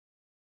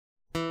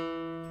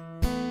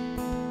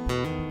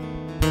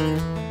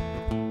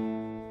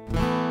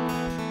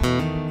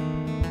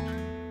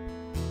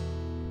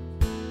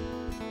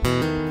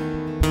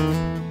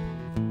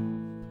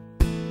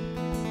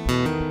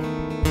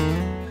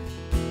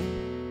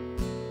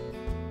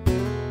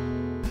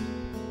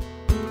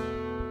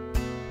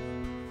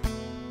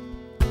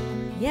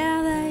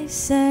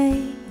say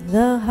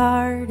the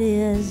heart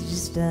is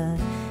just a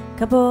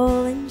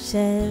couple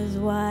inches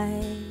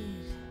wide,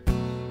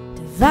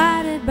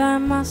 divided by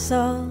my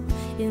soul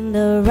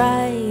into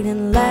right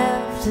and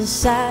left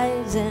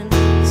sides, and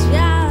it's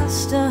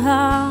just a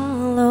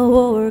hollow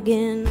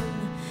organ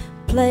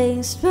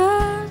placed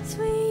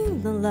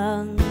between the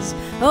lungs,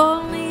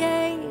 only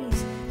 8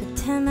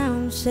 to 10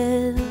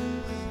 ounces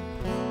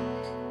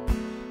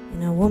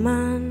in a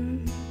woman.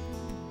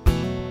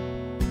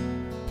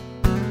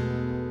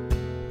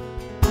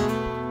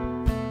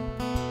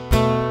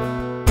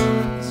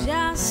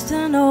 Just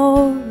an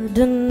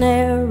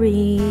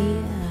ordinary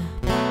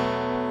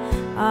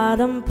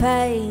autumn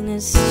pain,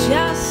 is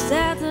just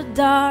at the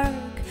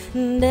darkness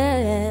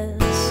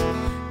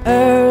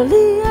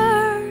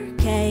earlier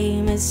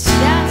came. It's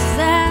just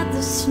that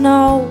the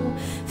snow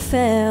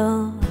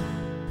fell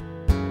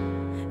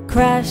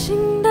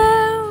crashing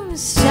down.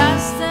 It's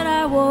just that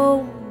I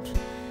won't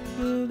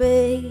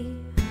be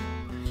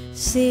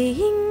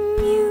seeing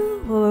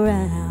you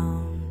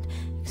around.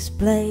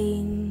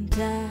 Explain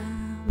to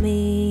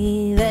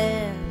me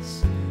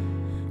this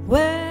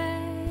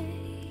ways,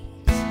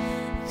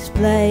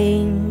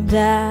 explain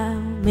to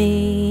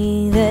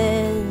me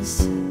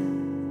this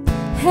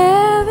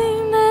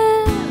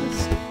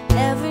heaviness,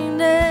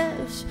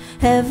 heaviness,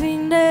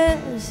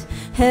 heaviness,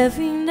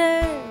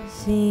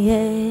 heaviness,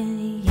 yeah,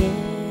 yeah.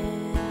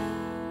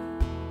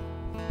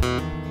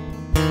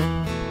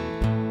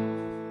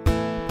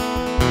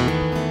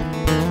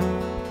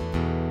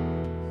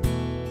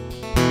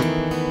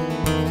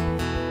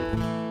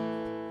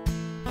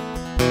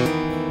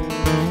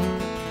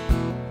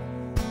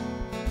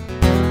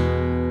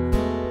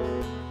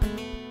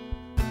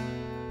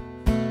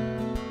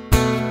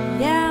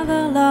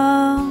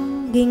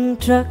 Logging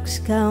trucks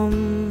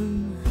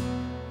come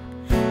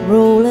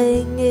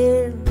rolling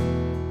in,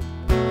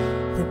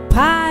 the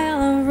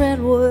pile of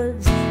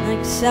redwoods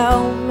like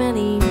so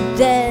many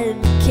dead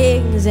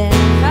kings, and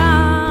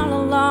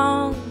all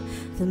along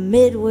the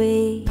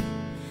midway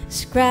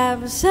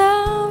scraps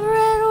of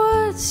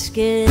redwood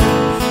skin.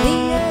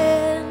 The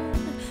end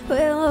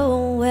will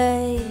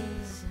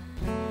always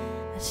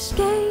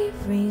escape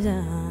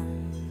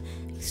reason.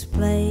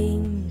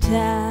 Explain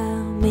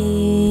to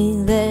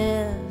me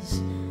this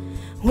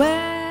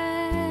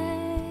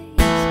ways,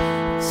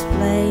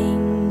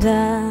 explain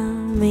to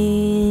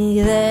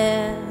me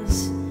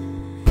this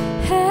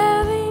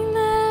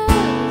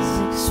heaviness,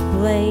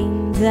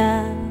 explain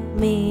to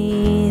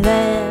me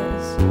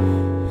this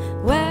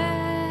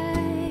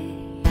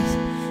ways,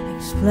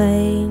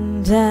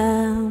 explain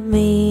to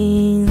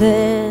me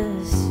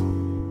this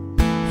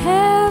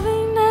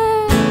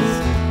heaviness,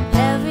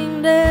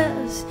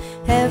 heaviness,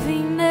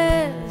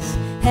 heaviness,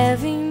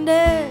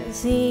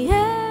 heaviness,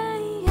 yeah.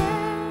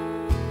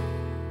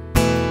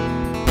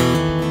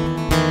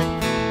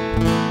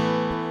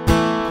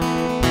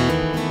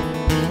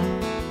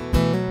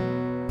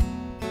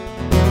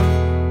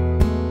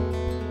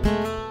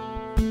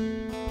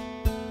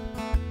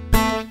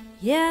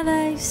 Yeah,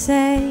 they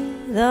say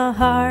the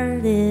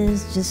heart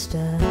is just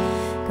a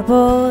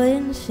couple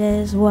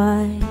inches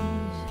wide,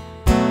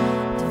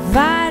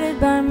 divided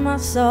by my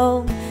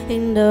soul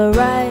into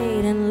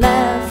right and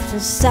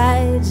left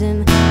sides,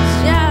 and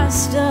it's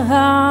just a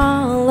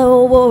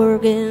hollow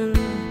organ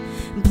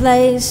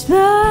placed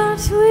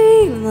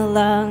between the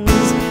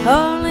lungs,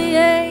 only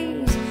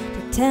 8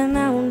 to 10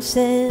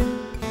 ounces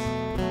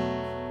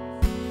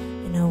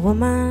in a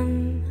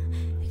woman.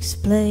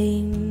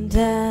 Explain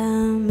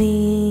to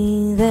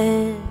me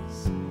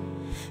this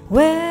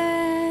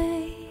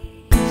ways,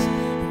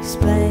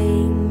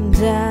 explain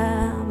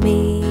to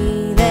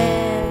me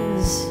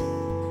this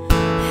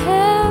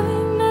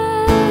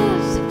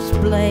heaviness,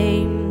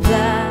 explain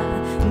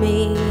to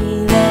me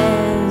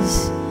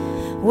this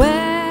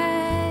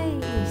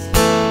ways,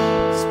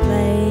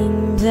 explain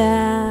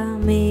to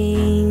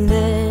me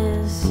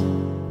this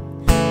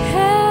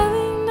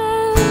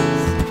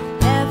heaviness,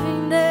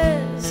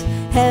 heaviness,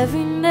 heaviness.